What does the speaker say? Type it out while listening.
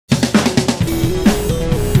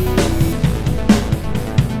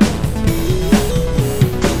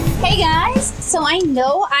I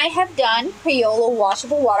know I have done Crayola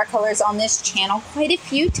washable watercolors on this channel quite a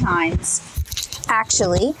few times,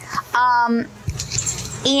 actually.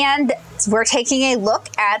 And we're taking a look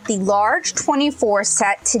at the large 24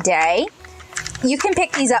 set today. You can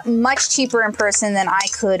pick these up much cheaper in person than I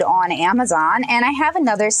could on Amazon, and I have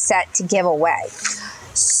another set to give away.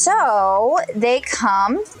 So they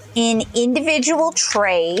come in individual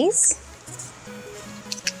trays.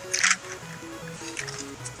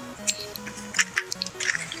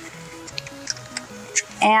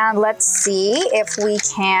 And let's see if we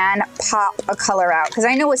can pop a color out. Because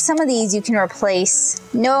I know with some of these you can replace,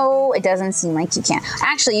 no, it doesn't seem like you can.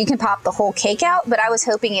 Actually, you can pop the whole cake out, but I was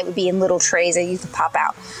hoping it would be in little trays that you could pop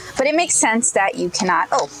out. But it makes sense that you cannot.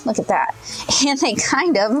 Oh, look at that. And they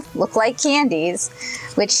kind of look like candies,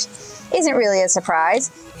 which isn't really a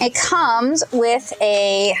surprise. It comes with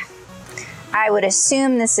a, I would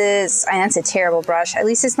assume this is, that's a terrible brush. At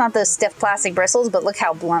least it's not those stiff plastic bristles, but look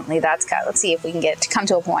how bluntly that's cut. Let's see if we can get it to come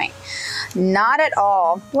to a point. Not at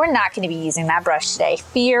all. We're not going to be using that brush today.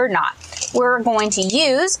 Fear not. We're going to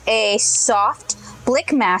use a soft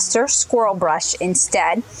Blickmaster squirrel brush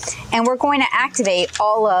instead, and we're going to activate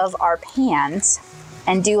all of our pans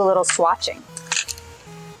and do a little swatching.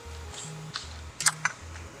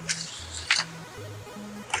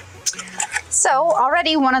 So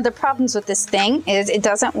already one of the problems with this thing is it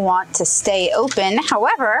doesn't want to stay open.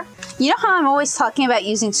 However, you know how I'm always talking about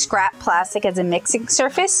using scrap plastic as a mixing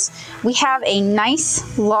surface? We have a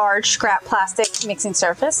nice large scrap plastic mixing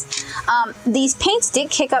surface. These paints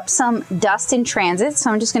did kick up some dust in transit,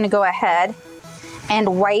 so I'm just going to go ahead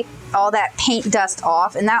and wipe all that paint dust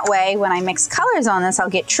off, and that way when I mix colors on this,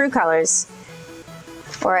 I'll get true colors,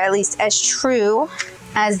 or at least as true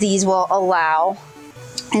as these will allow.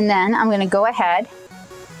 And then I'm going to go ahead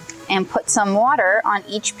and put some water on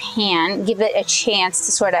each pan, give it a chance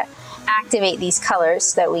to sort of activate these colors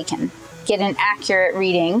so that we can get an accurate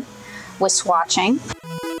reading with swatching.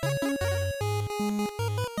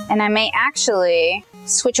 And I may actually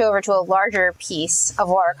switch over to a larger piece of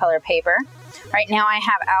watercolor paper. Right now I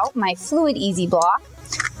have out my Fluid Easy block,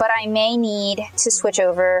 but I may need to switch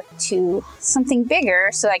over to something bigger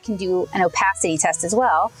so I can do an opacity test as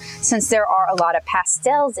well, since there are a lot of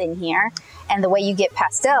pastels in here. And the way you get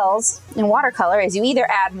pastels in watercolor is you either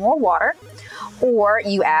add more water or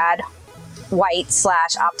you add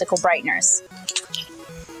white/optical brighteners.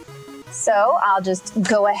 So I'll just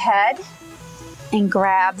go ahead and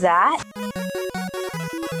grab that.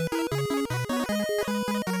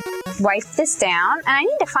 Wipe this down, and I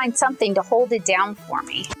need to find something to hold it down for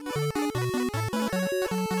me.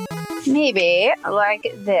 Maybe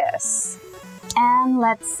like this. And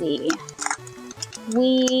let's see.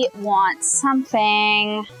 We want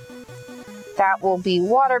something that will be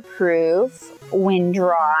waterproof when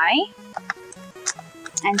dry.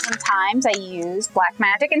 And sometimes I use Black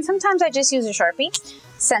Magic, and sometimes I just use a Sharpie,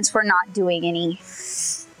 since we're not doing any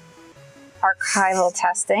archival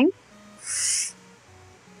testing.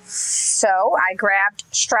 So I grabbed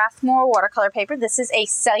Strathmore watercolor paper. This is a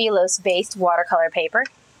cellulose-based watercolor paper.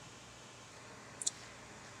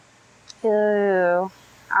 Ooh,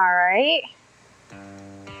 all right.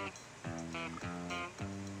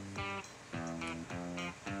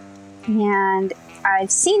 And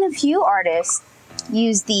I've seen a few artists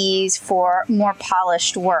use these for more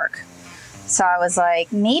polished work. So I was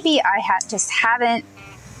like, maybe I just haven't,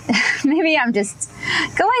 maybe I'm just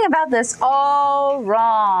going about this all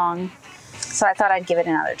wrong. So I thought I'd give it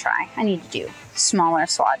another try. I need to do smaller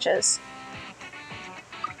swatches.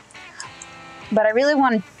 But I really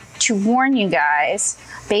wanted to warn you guys,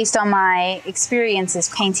 based on my experiences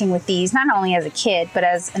painting with these, not only as a kid, but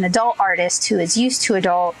as an adult artist who is used to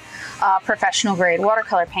adult professional grade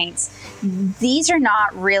watercolor paints, these are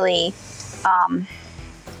not really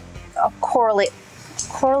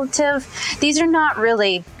correlative. These are not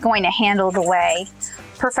really going to handle the way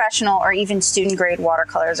professional or even student grade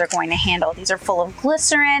watercolors are going to handle. These are full of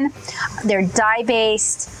glycerin, they're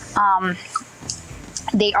dye-based,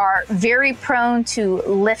 they are very prone to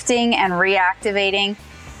lifting and reactivating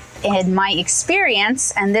in my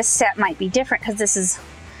experience, and this set might be different because this is,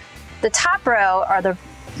 the top row are the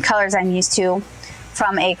colors I'm used to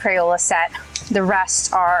from a Crayola set. The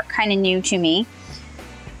rest are kind of new to me.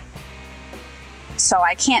 So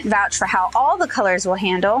I can't vouch for how all the colors will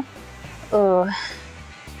handle. Ooh.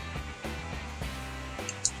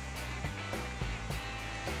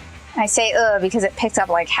 I say ugh because it picked up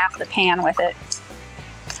like half the pan with it.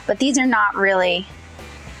 But these are not really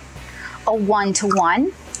a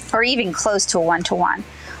one-to-one, or even close to a one-to-one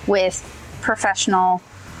with professional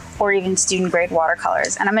or even student grade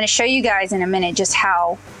watercolors. And I'm going to show you guys in a minute just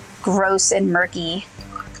how gross and murky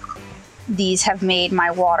these have made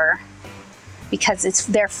my water, because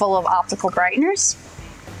they're full of optical brighteners.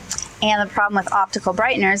 And the problem with optical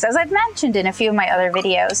brighteners, as I've mentioned in a few of my other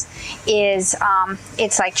videos, is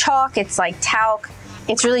it's like chalk, it's like talc.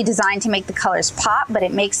 It's really designed to make the colors pop, but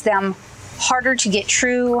it makes them harder to get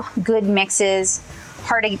true, good mixes,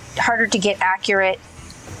 harder to get accurate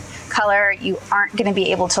color. You aren't going to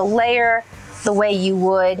be able to layer the way you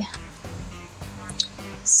would.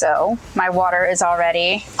 So my water is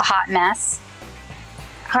already a hot mess.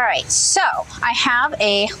 All right, so I have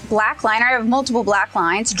a black line. I have multiple black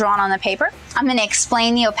lines drawn on the paper. I'm going to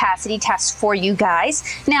explain the opacity test for you guys.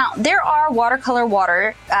 Now, there are watercolor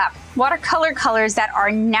colors that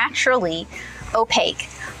are naturally opaque,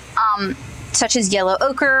 such as yellow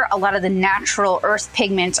ochre. A lot of the natural earth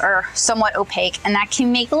pigments are somewhat opaque, and that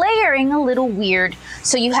can make layering a little weird.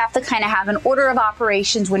 So you have to kind of have an order of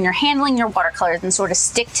operations when you're handling your watercolors and sort of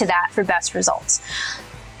stick to that for best results.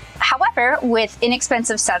 However, with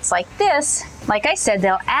inexpensive sets like this, like I said,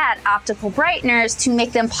 they'll add optical brighteners to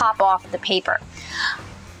make them pop off the paper.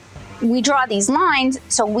 We draw these lines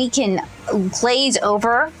so we can glaze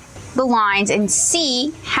over the lines and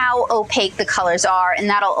see how opaque the colors are, and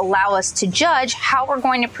that'll allow us to judge how we're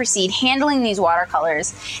going to proceed handling these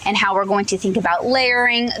watercolors and how we're going to think about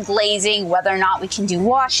layering, glazing, whether or not we can do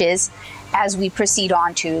washes as we proceed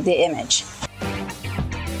on to the image.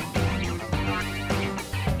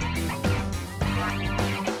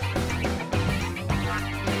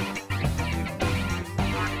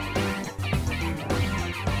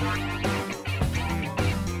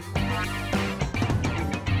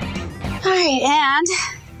 Alright, and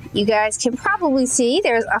you guys can probably see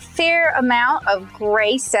there's a fair amount of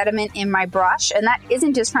gray sediment in my brush, and that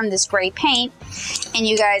isn't just from this gray paint. And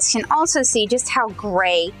you guys can also see just how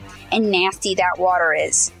gray and nasty that water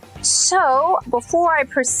is. So before I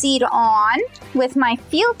proceed on with my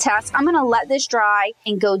field test, I'm going to let this dry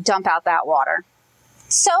and go dump out that water.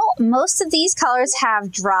 So most of these colors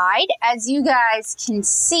have dried. As you guys can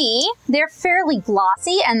see, they're fairly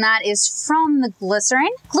glossy, and that is from the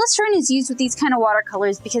glycerin. Glycerin is used with these kind of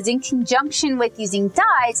watercolors because in conjunction with using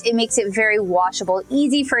dyes, it makes it very washable,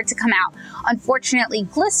 easy for it to come out. Unfortunately,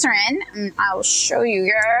 glycerin, and I'll show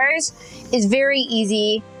you guys, is very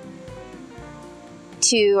easy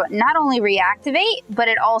to not only reactivate, but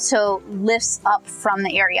it also lifts up from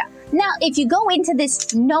the area. Now, if you go into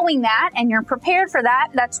this knowing that and you're prepared for that,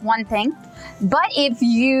 that's one thing. But if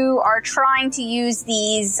you are trying to use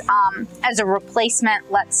these as a replacement,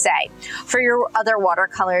 let's say, for your other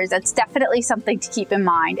watercolors, that's definitely something to keep in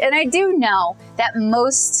mind. And I do know that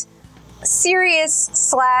most serious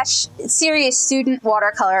student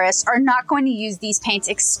watercolorists are not going to use these paints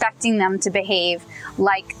expecting them to behave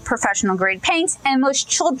like professional grade paints, and most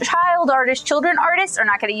children artists are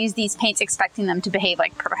not going to use these paints expecting them to behave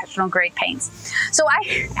like professional grade paints. So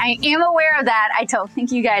I am aware of that. I don't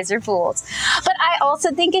think you guys are fools, but I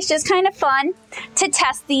also think it's just kind of fun to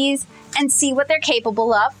test these and see what they're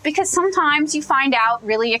capable of, because sometimes you find out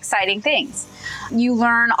really exciting things. You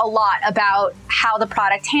learn a lot about how the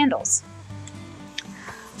product handles.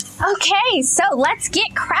 Okay, so let's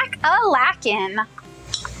get crack-a-lackin'.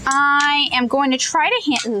 I am going to try to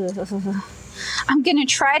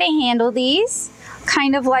handle these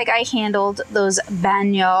kind of like I handled those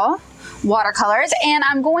Banyo watercolors, and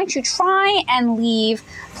I'm going to try and utilize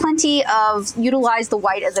the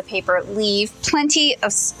white of the paper, leave plenty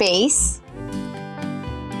of space.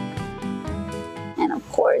 And of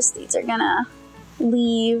course, these are gonna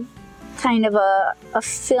leave kind of a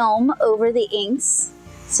film over the inks.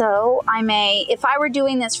 So I may, if I were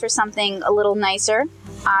doing this for something a little nicer,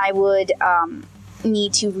 I would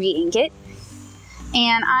need to re-ink it.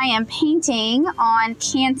 And I am painting on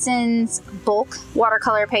Canson's bulk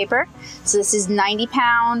watercolor paper. So this is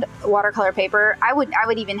 90-pound watercolor paper. I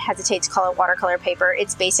would even hesitate to call it watercolor paper.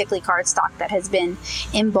 It's basically cardstock that has been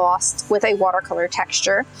embossed with a watercolor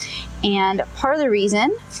texture. And part of the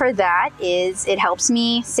reason for that is it helps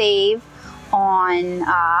me save on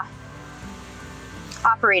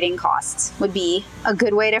operating costs, would be a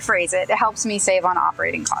good way to phrase it. It helps me save on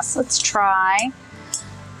operating costs. Let's try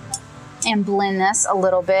and blend this a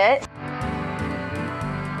little bit.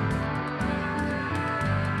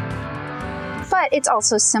 But it's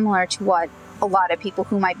also similar to what a lot of people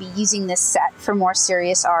who might be using this set for more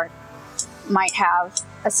serious art might have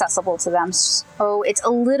accessible to them. So it's a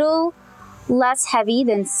little less heavy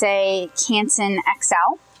than, say, Canson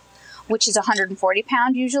XL, which is 140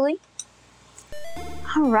 pound usually.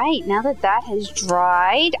 All right, now that that has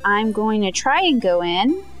dried, I'm going to try and go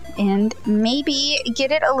in and maybe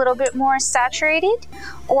get it a little bit more saturated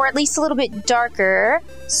or at least a little bit darker.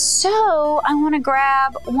 So I want to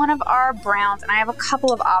grab one of our browns, and I have a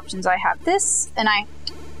couple of options. I have this and I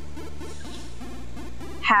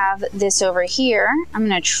have this over here. I'm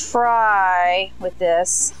going to try with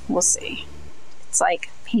this. We'll see. It's like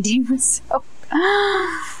painting with soap.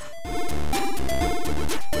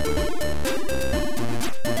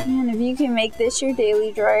 Man, if you can make this your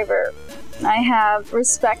daily driver. I have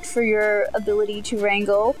respect for your ability to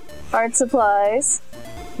wrangle art supplies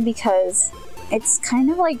because it's kind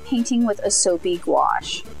of like painting with a soapy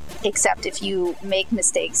gouache. Except if you make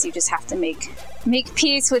mistakes, you just have to make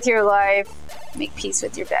peace with your life, make peace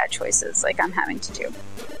with your bad choices like I'm having to do.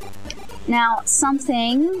 Now,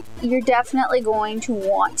 something you're definitely going to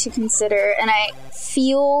want to consider, and I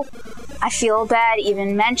feel bad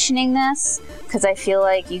even mentioning this because I feel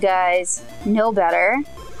like you guys know better,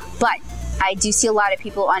 but I do see a lot of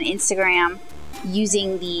people on Instagram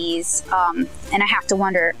using these, and I have to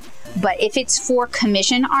wonder, but if it's for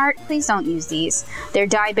commission art, please don't use these. They're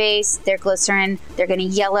dye-based, they're glycerin, they're gonna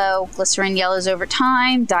yellow, glycerin yellows over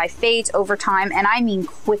time, dye fades over time, and I mean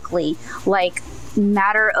quickly, like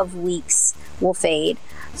matter of weeks will fade.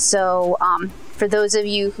 So for those of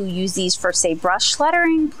you who use these for, say, brush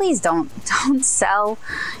lettering, please don't sell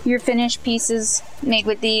your finished pieces made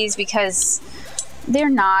with these because they're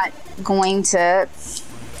not going to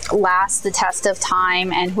last the test of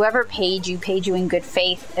time, and whoever paid you in good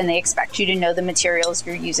faith, and they expect you to know the materials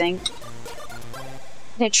you're using.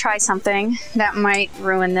 I'm gonna try something that might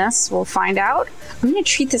ruin this. We'll find out. I'm gonna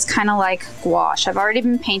treat this kind of like gouache. I've already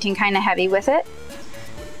been painting kind of heavy with it,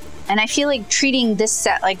 and I feel like treating this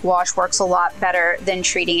set like gouache works a lot better than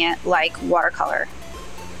treating it like watercolor.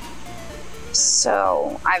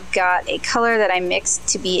 So I've got a color that I mixed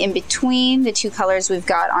to be in between the two colors we've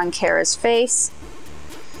got on Kara's face.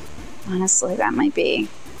 Honestly, that might be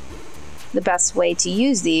the best way to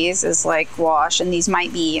use these, is like gouache, and these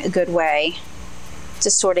might be a good way to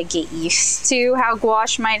sort of get used to how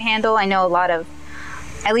gouache might handle. I know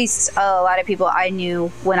at least a lot of people I knew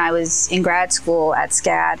when I was in grad school at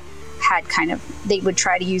SCAD had they would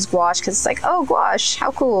try to use gouache because it's like, oh, gouache,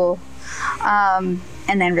 how cool.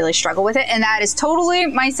 And then really struggle with it, and that is totally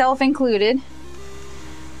myself included.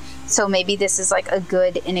 So maybe this is like a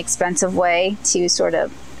good, inexpensive way to sort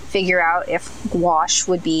of figure out if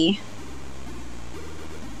gouache would be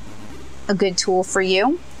a good tool for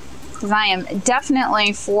you. Because I am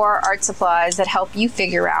definitely for art supplies that help you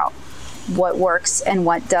figure out what works and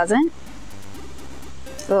what doesn't.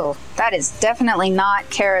 Oh, that is definitely not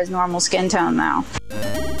Kara's normal skin tone though.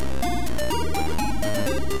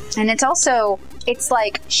 And it's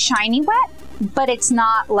like shiny wet, but it's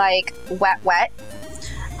not like wet.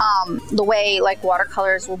 The way like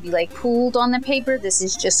watercolors will be like pooled on the paper, this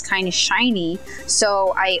is just kind of shiny.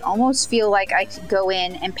 So I almost feel like I could go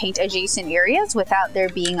in and paint adjacent areas without there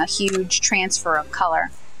being a huge transfer of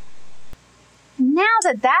color. Now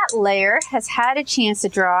that layer has had a chance to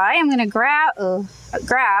dry, I'm gonna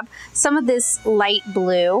grab some of this light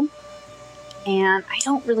blue, and I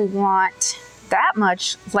don't really want that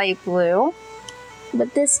much light blue,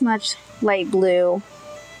 but this much light blue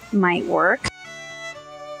might work.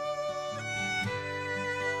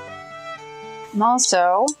 I'm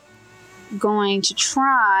also going to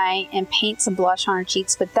try and paint some blush on her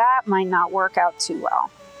cheeks, but that might not work out too well.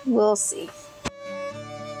 We'll see.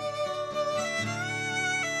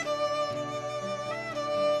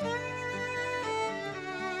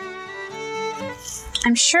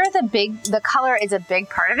 I'm sure the color is a big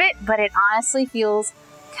part of it, but it honestly feels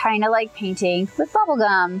kind of like painting with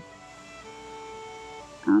bubblegum.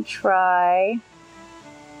 I'll try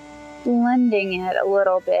blending it a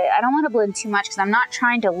little bit. I don't want to blend too much because I'm not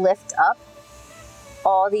trying to lift up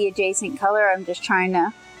all the adjacent color. I'm just trying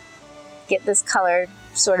to get this color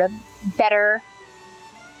sort of better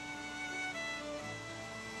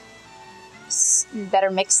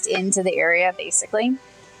mixed into the area, basically.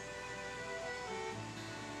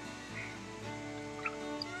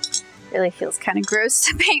 Really feels kind of gross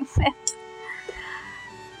to paint with.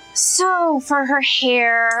 So for her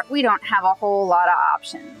hair, we don't have a whole lot of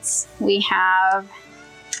options. We have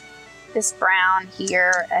this brown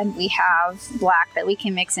here, and we have black that we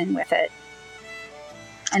can mix in with it.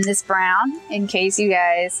 And this brown, in case you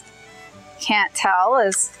guys can't tell,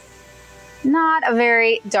 is not a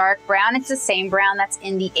very dark brown. It's the same brown that's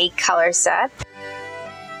in the 8 color set.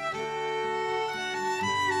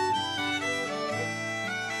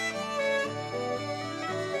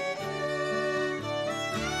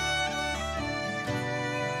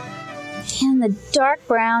 And the dark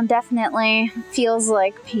brown definitely feels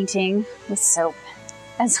like painting with soap.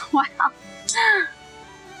 as well.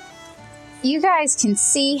 You guys can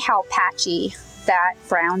see how patchy that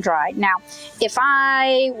brown dried. Now, if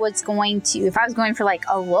I was going for like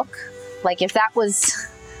a look, like if that was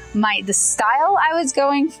the style I was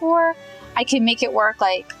going for, I could make it work.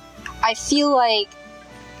 Like, I feel like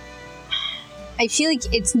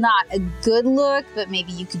it's not a good look, but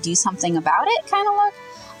maybe you could do something about it kind of look.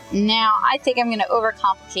 Now, I think I'm going to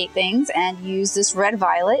overcomplicate things and use this red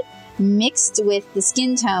violet mixed with the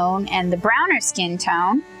skin tone and the browner skin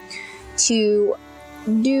tone to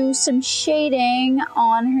do some shading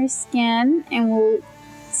on her skin, and we'll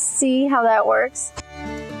see how that works.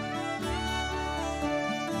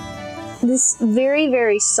 This very,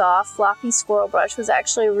 very soft floppy squirrel brush was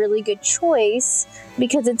actually a really good choice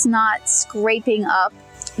because it's not scraping up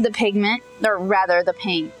the pigment, or rather the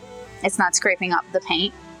paint. It's not scraping up the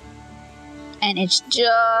paint, and it's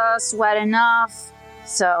just wet enough,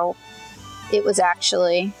 so it was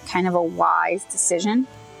actually kind of a wise decision.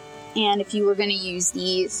 And if you were going to use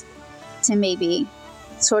these to maybe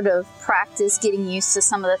sort of practice getting used to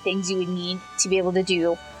some of the things you would need to be able to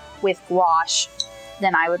do with gouache,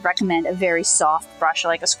 then I would recommend a very soft brush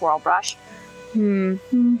like a squirrel brush. That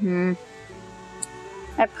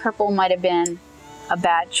purple might have been a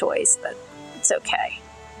bad choice, but it's okay.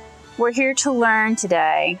 We're here to learn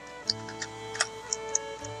today.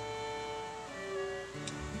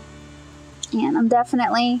 And I'm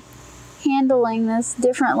definitely handling this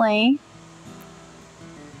differently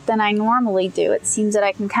than I normally do. It seems that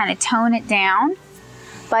I can kind of tone it down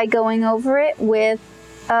by going over it with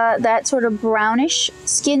that sort of brownish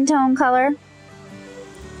skin tone color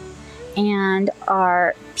and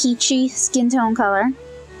our peachy skin tone color.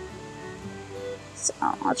 So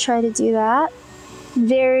I'll try to do that.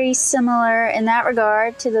 Very similar in that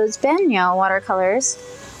regard to those Banyo watercolors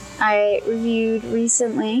I reviewed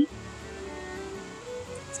recently.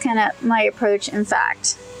 Kind of my approach, in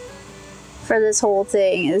fact, for this whole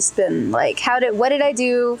thing has been like, what did I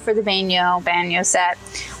do for the Banyo set?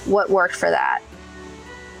 What worked for that?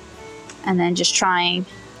 And then just trying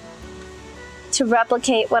to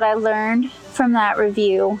replicate what I learned from that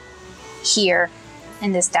review here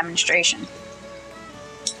in this demonstration.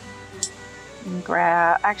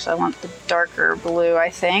 Actually, I want the darker blue, I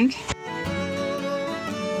think.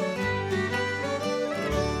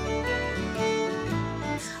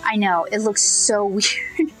 I know, it looks so weird.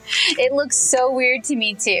 It looks so weird to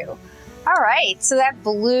me too. All right, so that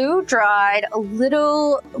blue dried a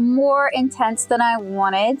little more intense than I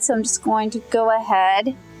wanted, so I'm just going to go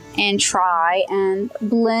ahead and try and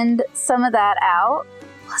blend some of that out.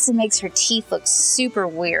 Plus it makes her teeth look super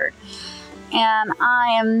weird. And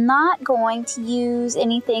I am not going to use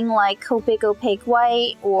anything like Copic Opaque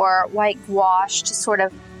White or White Gouache to sort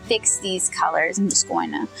of fix these colors. I'm just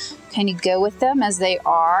going to kind of go with them as they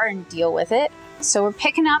are and deal with it. So we're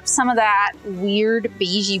picking up some of that weird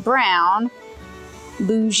beigey brown,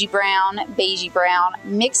 beigey brown,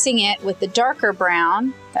 mixing it with the darker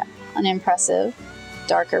brown, that unimpressive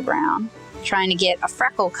darker brown, trying to get a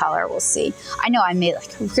freckle color. We'll see. I know I made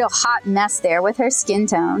like a real hot mess there with her skin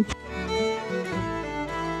tone.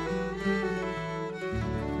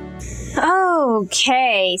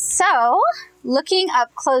 Okay, so looking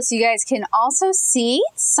up close, you guys can also see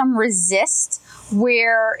some resist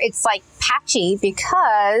where it's like patchy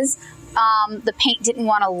because the paint didn't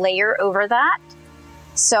want to layer over that.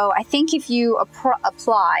 So I think if you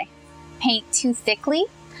apply paint too thickly,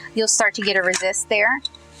 you'll start to get a resist there.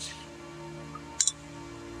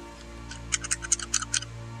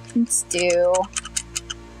 Let's do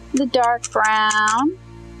the dark brown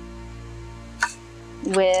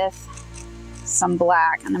with some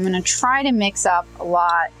black, and I'm going to try to mix up a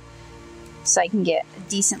lot so I can get a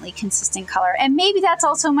decently consistent color. And maybe that's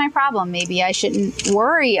also my problem. Maybe I shouldn't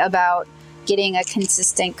worry about getting a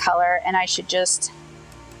consistent color and I should just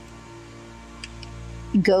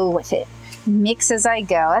go with it. Mix as I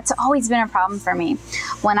go. That's always been a problem for me.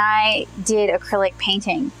 When I did acrylic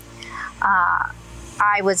painting,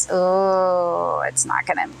 I was, it's not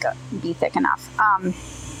going to be thick enough.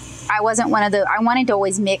 I wasn't one of I wanted to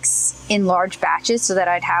always mix in large batches so that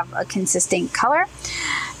I'd have a consistent color.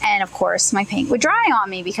 And of course my paint would dry on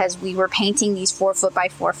me because we were painting these 4 foot by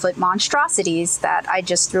 4 foot monstrosities that I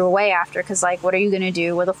just threw away after, because like, what are you going to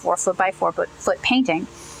do with a 4 foot by 4 foot painting?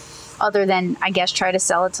 Other than, I guess, try to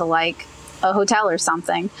sell it to like a hotel or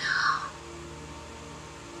something.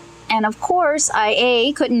 And of course,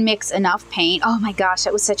 I couldn't mix enough paint. Oh my gosh,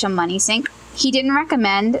 that was such a money sink. He didn't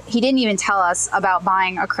even tell us about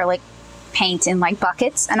buying acrylic paint in like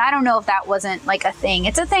buckets. And I don't know if that wasn't like a thing.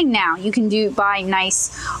 It's a thing now. You can buy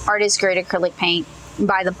nice artist grade acrylic paint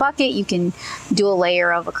buy the bucket. You can do a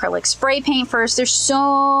layer of acrylic spray paint first. There's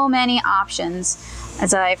so many options,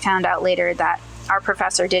 as I found out later, that our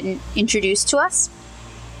professor didn't introduce to us.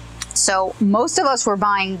 So most of us were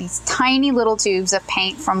buying these tiny little tubes of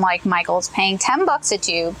paint from like Michael's, paying 10 bucks a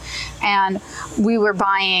tube, and we were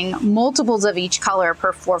buying multiples of each color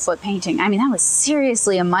per 4-foot painting. I mean, that was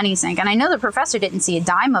seriously a money sink, and I know the professor didn't see a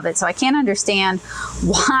dime of it, so I can't understand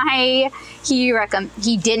why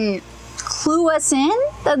he didn't clue us in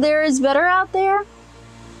that there is better out there.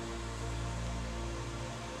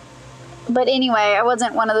 But anyway, I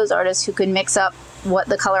wasn't one of those artists who could mix up what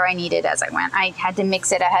the color I needed as I went. I had to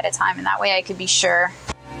mix it ahead of time, and that way I could be sure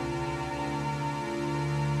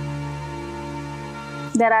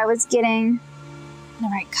that I was getting the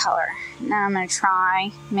right color. Now I'm going to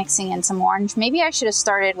try mixing in some orange. Maybe I should have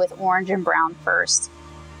started with orange and brown first.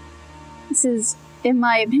 This is, in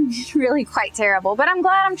my opinion, really quite terrible, but I'm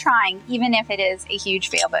glad I'm trying, even if it is a huge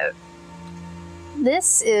failboat.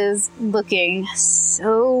 This is looking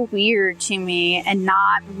so weird to me, and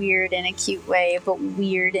not weird in a cute way, but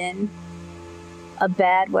weird in a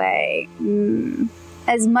bad way.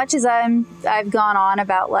 As much as I've gone on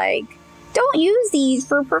about like, don't use these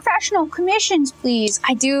for professional commissions, please.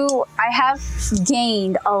 I have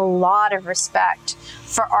gained a lot of respect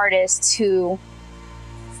for artists who,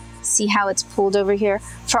 see how it's pulled over here?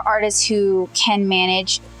 For artists who can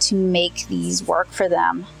manage to make these work for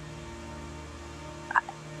them.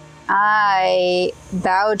 I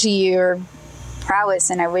bow to your prowess,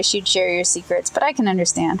 and I wish you'd share your secrets, but I can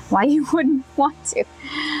understand why you wouldn't want to.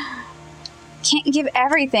 Can't give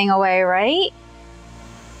everything away, right?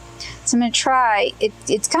 So I'm going to try,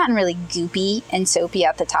 it's gotten really goopy and soapy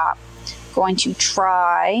at the top. Going to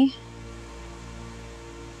try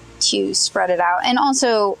to spread it out. And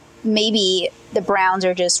also, maybe the browns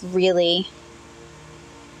are just really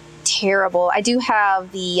terrible. I do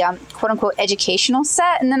have the quote-unquote educational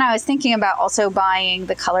set, and then I was thinking about also buying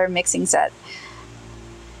the color mixing set.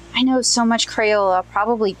 I know so much Crayola,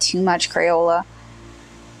 probably too much Crayola.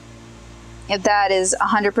 If that is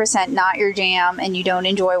 100% not your jam and you don't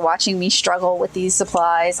enjoy watching me struggle with these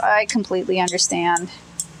supplies, I completely understand.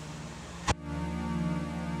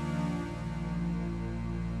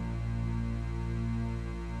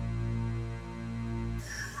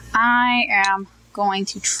 I am going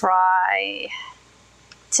to try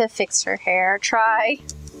to fix her hair. Try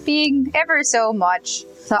being ever so much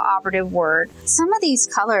the operative word. Some of these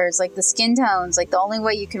colors, like the skin tones, like the only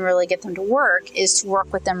way you can really get them to work is to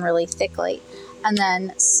work with them really thickly. And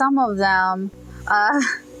then some of them,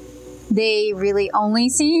 they really only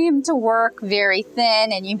seem to work very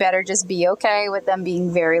thin, and you better just be okay with them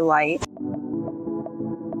being very light.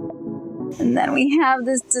 And then we have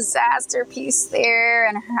this disaster piece there,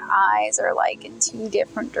 and her eyes are like in 2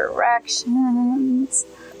 different directions.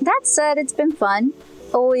 That said, it's been fun.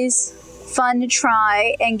 Always fun to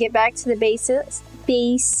try and get back to the basics.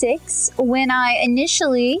 When I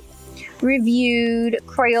initially reviewed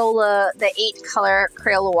Crayola, the 8-color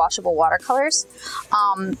Crayola washable watercolors,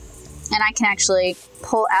 and I can actually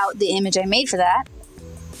pull out the image I made for that.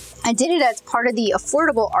 I did it as part of the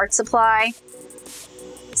Affordable Art Supply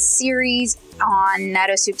series on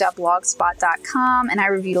nattosoup.blogspot.com, and I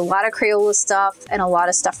reviewed a lot of Crayola stuff and a lot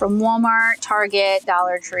of stuff from Walmart, Target,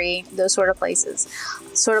 Dollar Tree, those sort of places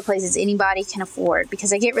anybody can afford,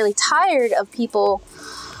 because I get really tired of people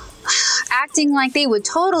acting like they would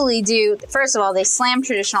totally do. First of all, they slam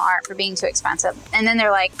traditional art for being too expensive, and then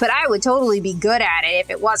they're like, but I would totally be good at it if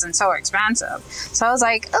it wasn't so expensive. So I was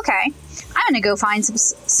like, okay, I'm gonna go find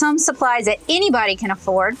some supplies that anybody can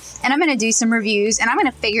afford, and I'm gonna do some reviews, and I'm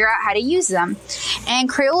gonna figure out how to use them. And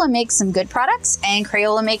Crayola makes some good products, and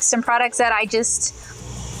Crayola makes some products that I just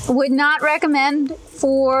would not recommend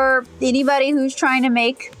for anybody who's trying to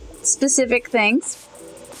make specific things.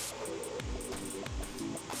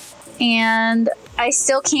 And I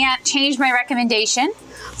still can't change my recommendation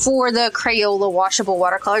for the Crayola washable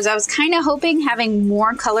watercolors. I was kind of hoping having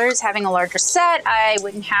more colors, having a larger set, I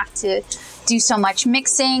wouldn't have to do so much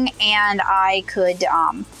mixing, and I could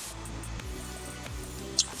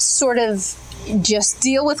sort of just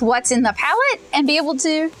deal with what's in the palette and be able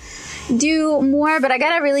to do more. But I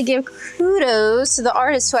gotta really give kudos to the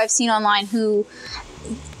artists who I've seen online who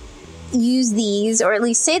use these, or at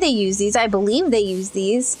least say they use these. I believe they use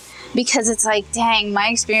these, because it's like, dang, my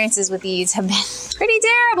experiences with these have been pretty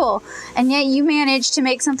terrible, and yet you managed to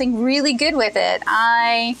make something really good with it.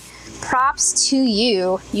 Props to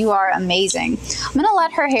you. You are amazing. I'm gonna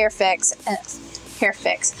let her hair fix. I'm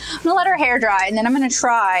gonna let her hair dry, and then I'm gonna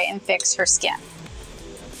try and fix her skin.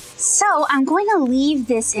 So I'm going to leave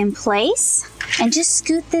this in place And just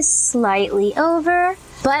scoot this slightly over.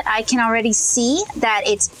 But I can already see that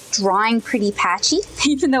it's drying pretty patchy,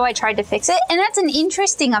 even though I tried to fix it. And that's an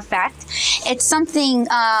interesting effect. It's something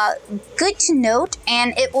good to note,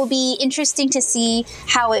 and it will be interesting to see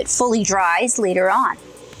how it fully dries later on.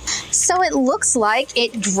 So it looks like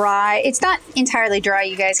it's not entirely dry.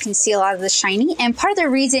 You guys can see a lot of the shiny, and part of the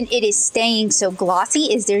reason it is staying so glossy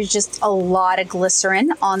is there's just a lot of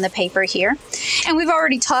glycerin on the paper here. And we've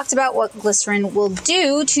already talked about what glycerin will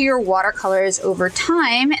do to your watercolors over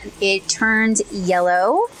time. It turns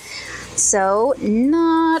yellow, so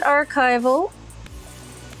not archival.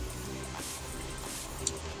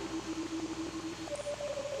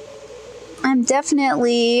 I'm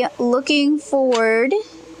definitely looking forward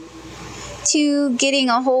to getting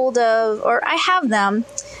a hold of, or I have them,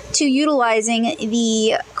 to utilizing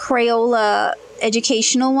the Crayola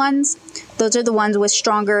educational ones. Those are the ones with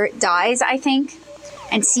stronger dyes, I think,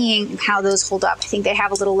 and seeing how those hold up. I think they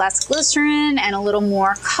have a little less glycerin and a little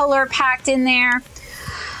more color packed in there.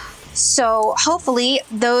 So hopefully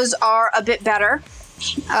those are a bit better.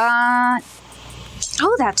 Oh,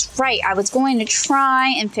 that's right. I was going to try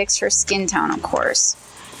and fix her skin tone, of course.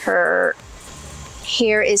 Her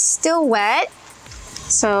hair is still wet,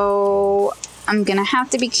 so I'm gonna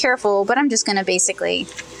have to be careful, but I'm just gonna basically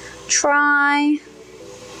try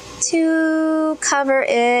to cover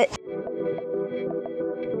it.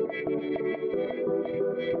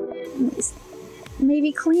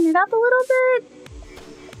 Maybe clean it up a little bit.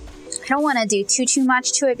 I don't want to do too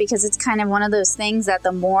much to it because it's kind of one of those things that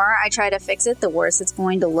the more I try to fix it, the worse it's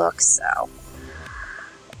going to look, so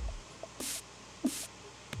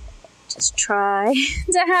just try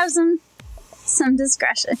to have some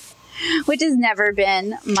discretion, which has never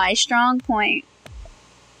been my strong point.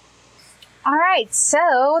 All right,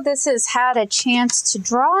 so this has had a chance to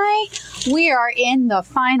dry. We are in the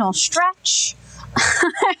final stretch.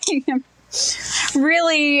 I am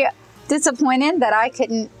really disappointed that I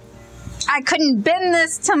couldn't bend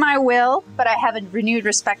this to my will, but I have a renewed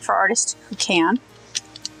respect for artists who can.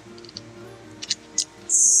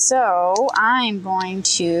 So I'm going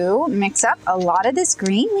to mix up a lot of this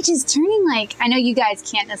green, which is turning like, I know you guys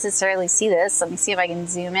can't necessarily see this. Let me see if I can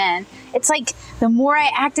zoom in. It's like the more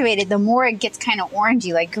I activate it, the more it gets kind of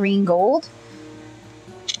orangey, like green gold.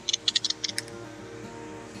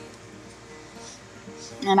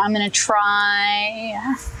 And I'm gonna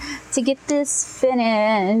try to get this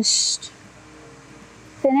finished.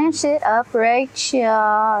 Finish it up right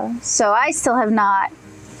here. So I still have not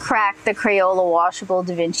cracked the Crayola Washable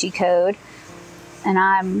Da Vinci Code. And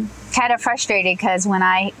I'm kind of frustrated because when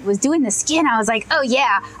I was doing the skin, I was like, oh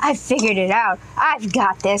yeah, I figured it out. I've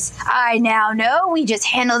got this. I now know we just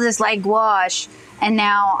handle this like gouache. And then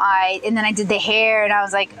I did the hair and I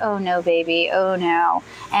was like, oh no, baby, oh no.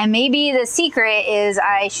 And maybe the secret is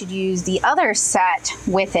I should use the other set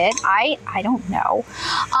with it. I don't know.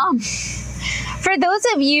 For those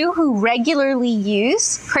of you who regularly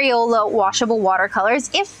use Crayola washable watercolors,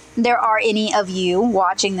 if there are any of you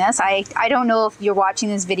watching this, I don't know if you're watching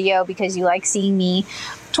this video because you like seeing me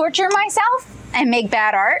torture myself and make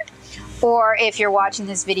bad art, or if you're watching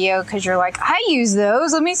this video because you're like, I use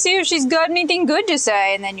those, let me see if she's got anything good to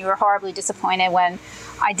say, and then you were horribly disappointed when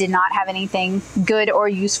I did not have anything good or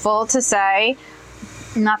useful to say,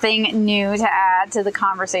 nothing new to add to the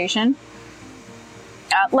conversation.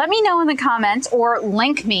 Let me know in the comments, or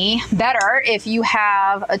link me better if you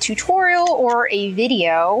have a tutorial or a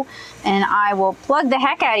video, and I will plug the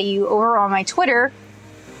heck out of you over on my Twitter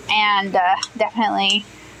and definitely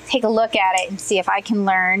take a look at it and see if I can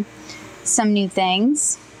learn some new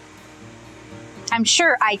things. I'm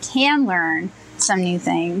sure I can learn some new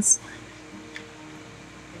things.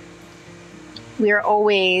 We are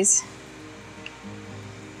always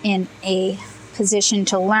in a position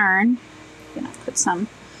to learn. I'm gonna put some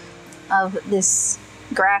of this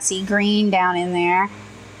grassy green down in there.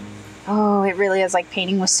 Oh, it really is like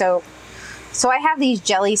painting with soap. So I have these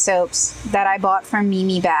jelly soaps that I bought from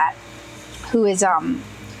Mimi Bat, who is a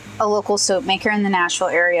local soap maker in the Nashville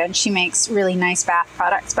area, and she makes really nice bath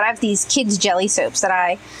products. But I have these kids jelly soaps that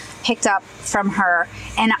I picked up from her,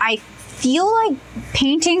 and I feel like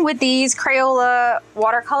painting with these Crayola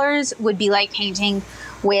watercolors would be like painting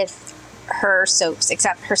with her soaps,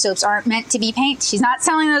 except her soaps aren't meant to be paint. She's not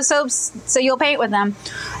selling those soaps so you'll paint with them.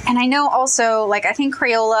 And I know also, like, I think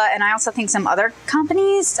Crayola, and I also think some other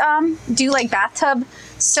companies do like bathtub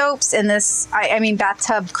soaps and I mean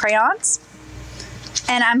bathtub crayons.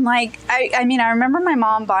 And I'm like, I mean, I remember my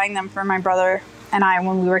mom buying them for my brother and I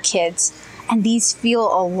when we were kids, and these feel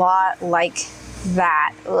a lot like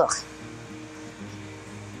that. Ugh.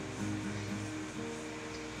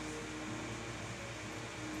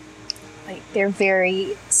 They're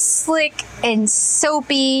very slick and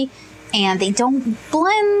soapy, and they don't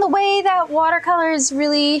blend the way that watercolors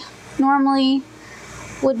really normally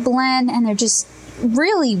would blend, and they're just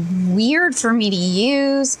really weird for me to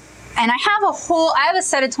use. And I have a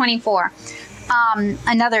set of 24,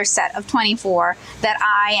 another set of 24 that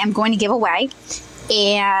I am going to give away.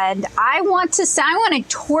 And I want to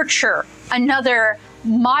torture another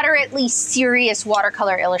moderately serious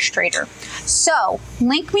watercolor illustrator. So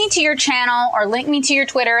link me to your channel, or link me to your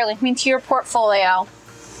Twitter, link me to your portfolio.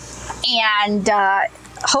 And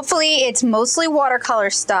hopefully it's mostly watercolor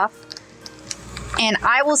stuff. And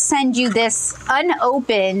I will send you this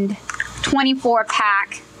unopened 24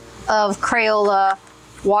 pack of Crayola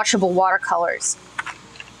washable watercolors.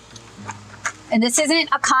 And this isn't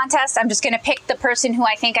a contest. I'm just going to pick the person who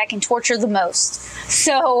I think I can torture the most.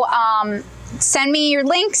 So send me your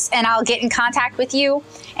links and I'll get in contact with you.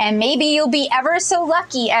 And maybe you'll be ever so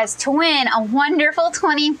lucky as to win a wonderful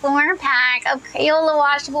 24 pack of Crayola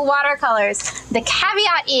washable watercolors. The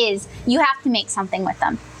caveat is you have to make something with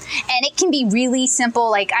them. And it can be really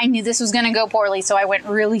simple. Like, I knew this was going to go poorly, so I went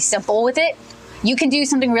really simple with it. You can do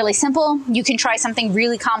something really simple. You can try something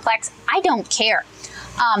really complex. I don't care.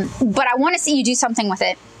 But I want to see you do something with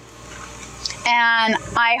it. And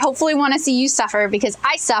I hopefully want to see you suffer, because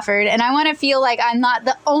I suffered, and I want to feel like I'm not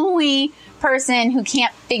the only person who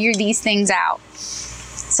can't figure these things out.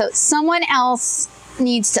 So someone else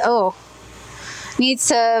needs to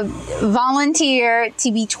volunteer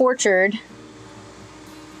to be tortured.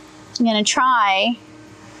 I'm going to try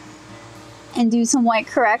and do some white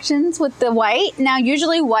corrections with the white. Now,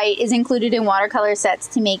 usually white is included in watercolor sets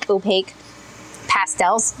to make opaque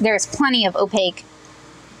pastels. There's plenty of opaque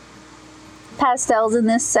pastels in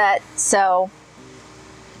this set, so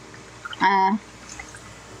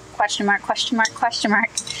question mark, question mark, question mark.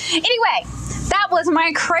 Anyway, that was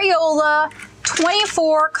my Crayola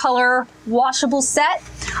 24 color washable set.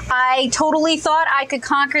 I totally thought I could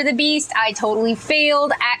conquer the beast. I totally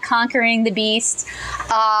failed at conquering the beast.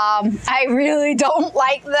 I really don't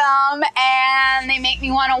like them, and they make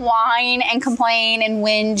me want to whine and complain and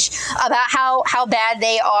whinge about how bad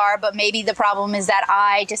they are, but maybe the problem is that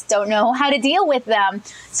I just don't know how to deal with them.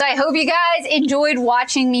 So I hope you guys enjoyed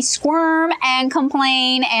watching me squirm and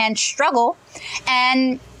complain and struggle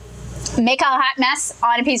and make a hot mess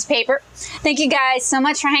on a piece of paper. Thank you guys so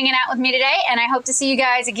much for hanging out with me today, and I hope to see you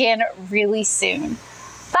guys again really soon.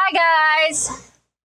 Bye, guys.